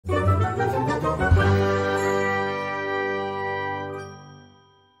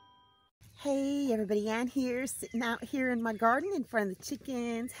Hey everybody, Ann here, sitting out here in my garden in front of the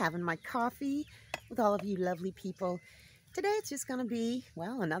chickens, having my coffee with all of you lovely people. Today it's just going to be,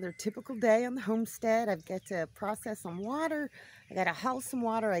 well, another typical day on the homestead. I've got to process some water, I got to haul some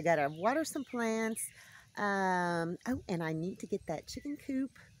water, I got to water some plants. Oh, and I need to get that chicken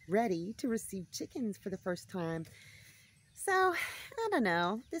coop ready to receive chickens for the first time. So, I don't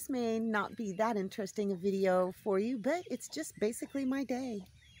know, this may not be that interesting a video for you, but it's just basically my day.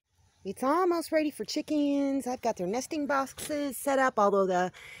 It's almost ready for chickens. I've got their nesting boxes set up, although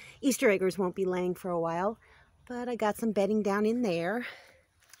the Easter eggers won't be laying for a while. But I got some bedding down in there.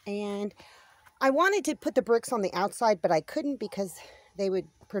 And I wanted to put the bricks on the outside, but I couldn't because they would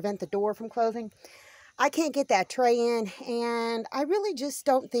prevent the door from closing. I can't get that tray in, and I really just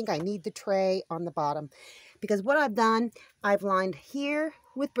don't think I need the tray on the bottom. Because what I've done, I've lined here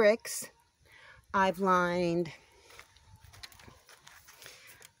with bricks. I've lined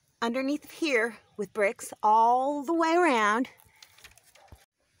underneath here with bricks all the way around.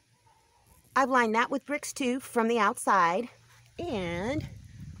 I've lined that with bricks too from the outside, and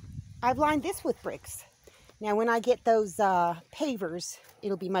I've lined this with bricks. Now when I get those pavers,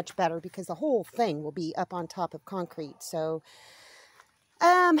 it'll be much better because the whole thing will be up on top of concrete. So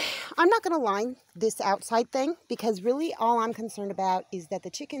I'm not going to line this outside thing because really all I'm concerned about is that the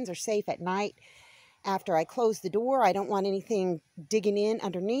chickens are safe at night. After I close the door, I don't want anything digging in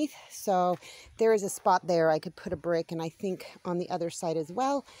underneath. So there is a spot there I could put a brick, and I think on the other side as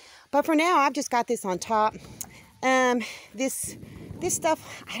well. But for now, I've just got this on top. This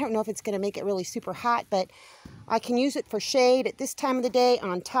stuff, I don't know if it's going to make it really super hot, but I can use it for shade at this time of the day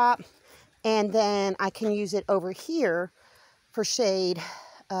on top. And then I can use it over here for shade,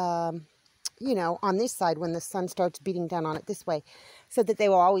 you know, on this side when the sun starts beating down on it this way, so that they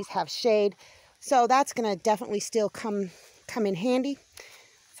will always have shade. So that's going to definitely still come in handy.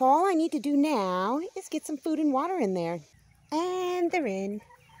 So all I need to do now is get some food and water in there. And they're in.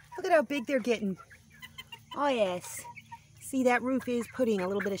 Look at how big they're getting. Oh yes. See, that roof is putting a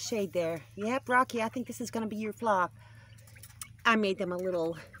little bit of shade there. Yep, Rocky, I think this is going to be your flock. I made them a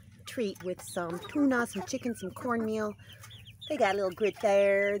little treat with some tuna, some chicken, some cornmeal. They got a little grit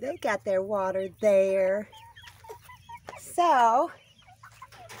there. They got their water there. So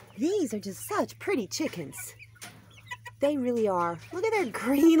these are just such pretty chickens. They really are. Look at their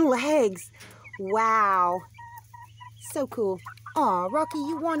green legs. Wow. So cool. Aw, Rocky,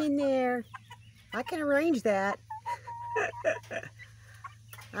 you want in there? I can arrange that.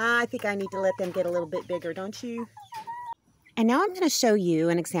 I think I need to let them get a little bit bigger, don't you? And now I'm going to show you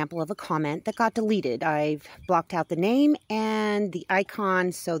an example of a comment that got deleted. I've blocked out the name and the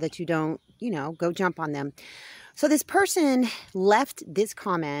icon so that you don't, you know, go jump on them. So this person left this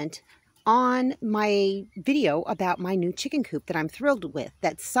comment on my video about my new chicken coop that I'm thrilled with,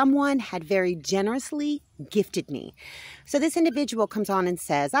 that someone had very generously gifted me. So this individual comes on and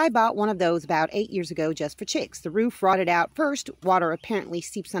says, I bought one of those about 8 years ago just for chicks. The roof rotted out first. Water apparently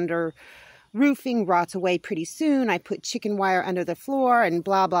seeps under roofing, rots away pretty soon. I put chicken wire under the floor and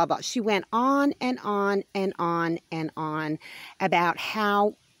blah, blah, blah. She went on and on and on and on about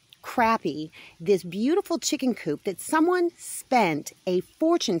how crappy this beautiful chicken coop that someone spent a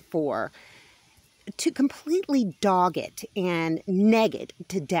fortune for, to completely dog it and neg it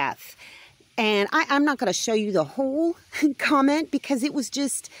to death. And I'm not going to show you the whole comment because it was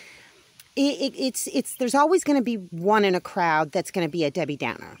just, there's always going to be one in a crowd that's going to be a Debbie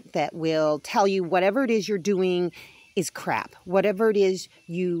Downer that will tell you whatever it is you're doing is crap. Whatever it is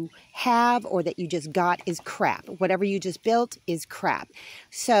you have or that you just got is crap. Whatever you just built is crap.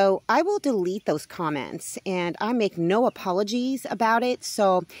 So I will delete those comments, and I make no apologies about it.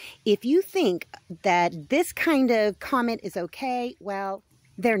 So if you think that this kind of comment is okay, well,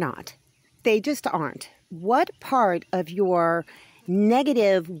 they're not. They just aren't. What part of your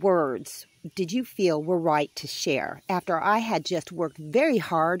negative words did you feel were right to share after I had just worked very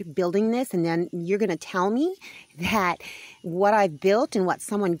hard building this, and then you're going to tell me that what I've built and what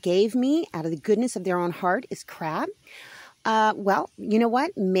someone gave me out of the goodness of their own heart is crap? Well, you know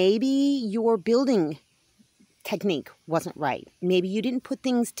what? Maybe your building technique wasn't right. Maybe you didn't put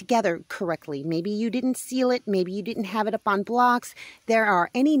things together correctly. Maybe you didn't seal it. Maybe you didn't have it up on blocks. There are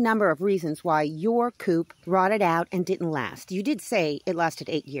any number of reasons why your coop rotted out and didn't last. You did say it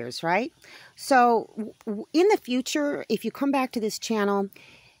lasted 8 years, right? So in the future, if you come back to this channel,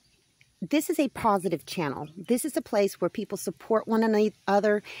 this is a positive channel. This is a place where people support one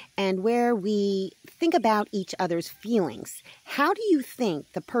another and where we think about each other's feelings. How do you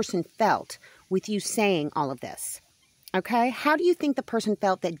think the person felt with you saying all of this? Okay? How do you think the person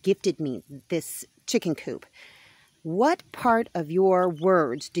felt that gifted me this chicken coop? What part of your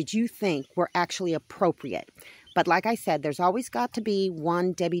words did you think were actually appropriate? But like I said, there's always got to be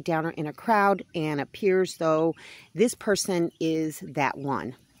one Debbie Downer in a crowd, and it appears though this person is that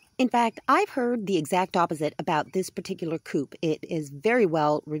one. In fact, I've heard the exact opposite about this particular coop. It is very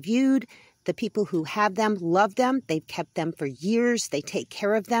well reviewed. The people who have them love them. They've kept them for years. They take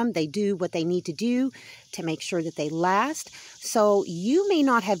care of them. They do what they need to do to make sure that they last. So you may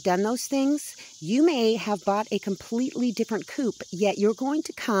not have done those things. You may have bought a completely different coop, yet you're going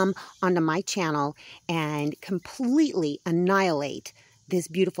to come onto my channel and completely annihilate this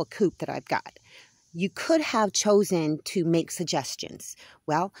beautiful coop that I've got. You could have chosen to make suggestions.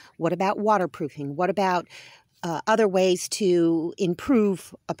 Well, what about waterproofing? What about other ways to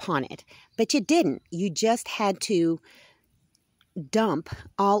improve upon it? But you didn't. You just had to dump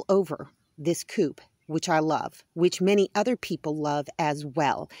all over this coop, which I love, which many other people love as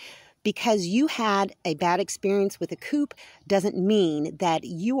well. Because you had a bad experience with a coop doesn't mean that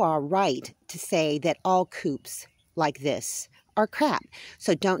you are right to say that all coops like this are crap.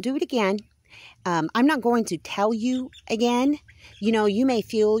 So don't do it again. I'm not going to tell you again. You know, you may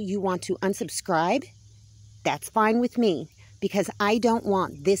feel you want to unsubscribe. That's fine with me, because I don't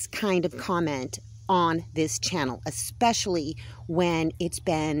want this kind of comment on this channel, especially when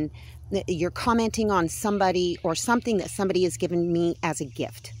you're commenting on somebody or something that somebody has given me as a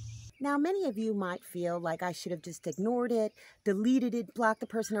gift. Now, many of you might feel like I should have just ignored it, deleted it, blocked the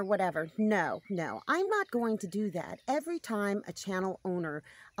person or whatever. No, I'm not going to do that. Every time a channel owner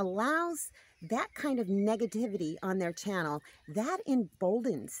allows that kind of negativity on their channel, that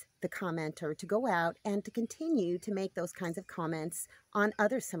emboldens the commenter to go out and to continue to make those kinds of comments on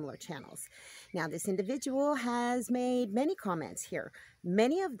other similar channels. Now, this individual has made many comments here.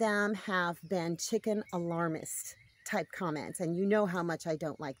 Many of them have been chicken alarmist type comments, and you know how much I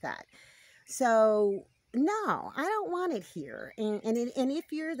don't like that. So no, I don't want it here. And if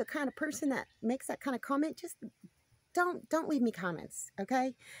you're the kind of person that makes that kind of comment, just don't leave me comments,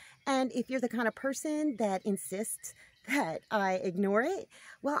 okay? And if you're the kind of person that insists that I ignore it,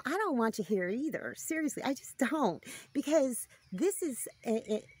 well, I don't want you here either. Seriously, I just don't, because this is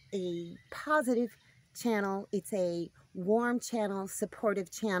a positive channel. It's a warm channel,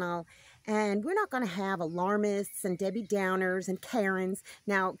 supportive channel, and we're not going to have alarmists and Debbie Downers and Karens.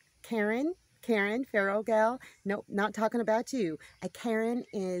 Now, Karen, Feral Gal, nope, not talking about you. A Karen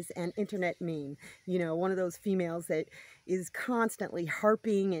is an internet meme. You know, one of those females that is constantly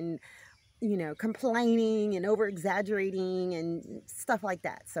harping and, you know, complaining and over-exaggerating and stuff like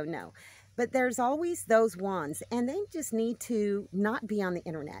that. So no. But there's always those ones, and they just need to not be on the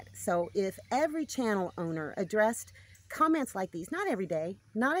internet. So if every channel owner addressed comments like these, not every day,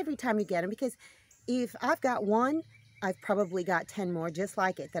 not every time you get them, because if I've got one, I've probably got 10 more just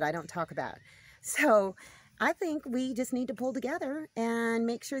like it that I don't talk about. So I think we just need to pull together and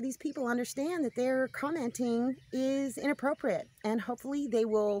make sure these people understand that their commenting is inappropriate, and hopefully they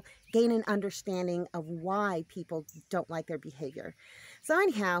will gain an understanding of why people don't like their behavior. So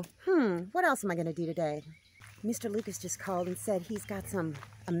anyhow, what else am I going to do today? Mr. Lucas just called and said he's got some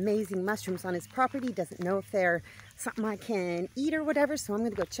amazing mushrooms on his property. Doesn't know if they're something I can eat or whatever, so I'm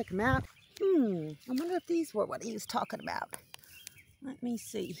going to go check them out. I wonder if these were what he was talking about. Let me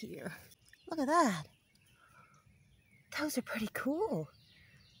see here. Look at that. Those are pretty cool.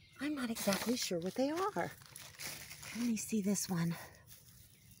 I'm not exactly sure what they are. Let me see this one.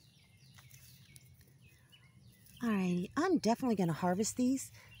 Alright, I'm definitely going to harvest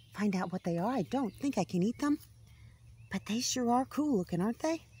these, find out what they are. I don't think I can eat them, but they sure are cool looking, aren't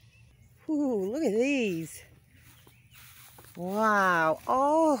they? Ooh, look at these. Wow.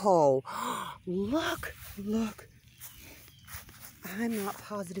 Oh, look. I'm not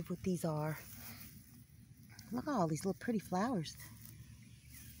positive what these are. Look at all these little pretty flowers.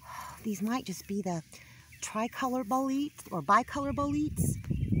 These might just be the tricolor boletes or bicolor boletes.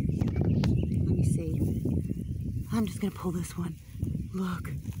 Let me see. I'm just going to pull this one.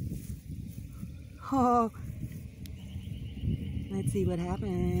 Look. Oh. Let's see what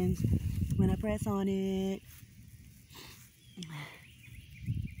happens when I press on it.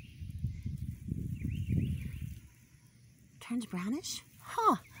 Turns brownish?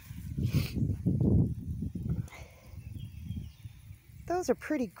 Huh. Those are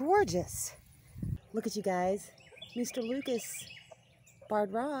pretty gorgeous. Look at you guys. Mr. Lucas,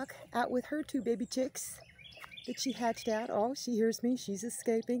 Barred Rock, out with her 2 baby chicks that she hatched out. Oh, she hears me. She's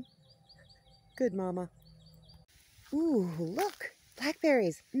escaping. Good mama. Ooh, look.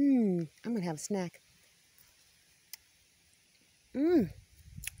 Blackberries. I'm going to have a snack.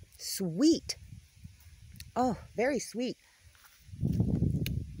 Sweet. Oh, very sweet.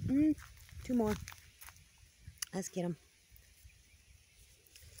 2 more. Let's get them.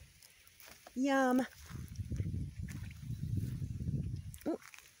 Yum. Ooh.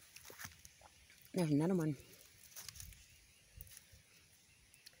 There's another one.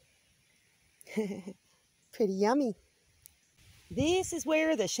 Pretty yummy. This is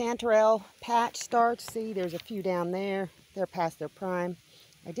where the chanterelle patch starts. See, there's a few down there. They're past their prime.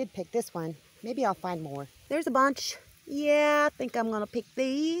 I did pick this one. Maybe I'll find more. There's a bunch. Yeah, I think I'm gonna pick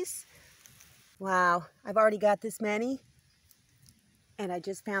these. Wow, I've already got this many. And I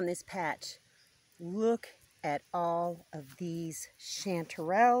just found this patch. Look at all of these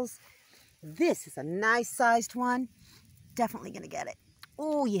chanterelles. This is a nice sized one. Definitely gonna get it.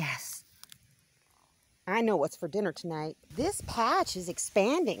 Oh yes. I know what's for dinner tonight. This patch is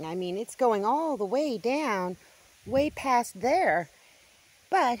expanding. I mean, it's going all the way down, way past there.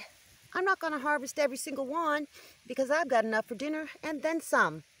 But I'm not gonna harvest every single one because I've got enough for dinner and then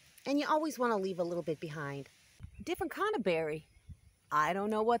some. And you always wanna leave a little bit behind. Different kind of berry. I don't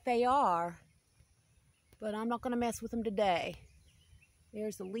know what they are, but I'm not gonna mess with them today.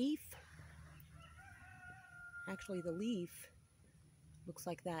 There's the leaf. Actually, the leaf looks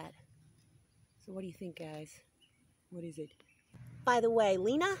like that. So what do you think, guys? What is it? By the way,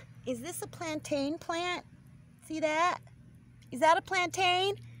 Lena, is this a plantain plant? See that? Is that a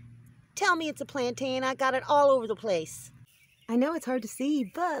plantain? Tell me it's a plantain. I got it all over the place. I know it's hard to see,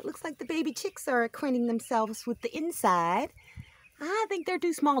 but looks like the baby chicks are acquainting themselves with the inside. I think they're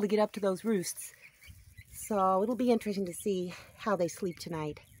too small to get up to those roosts. So it'll be interesting to see how they sleep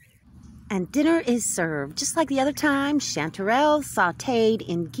tonight. And dinner is served just like the other time. Chanterelle sauteed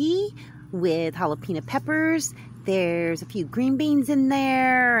in ghee with jalapeno peppers. There's a few green beans in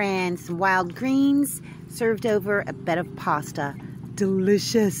there and some wild greens served over a bed of pasta.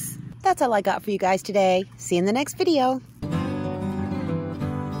 Delicious. That's all I got for you guys today. See you in the next video.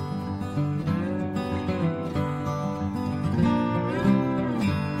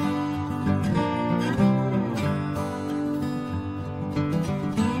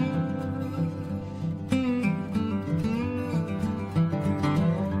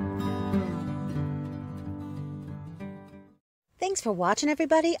 Thanks for watching,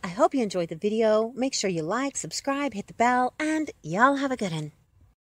 everybody. I hope you enjoyed the video. Make sure you like, subscribe, hit the bell, and y'all have a good one.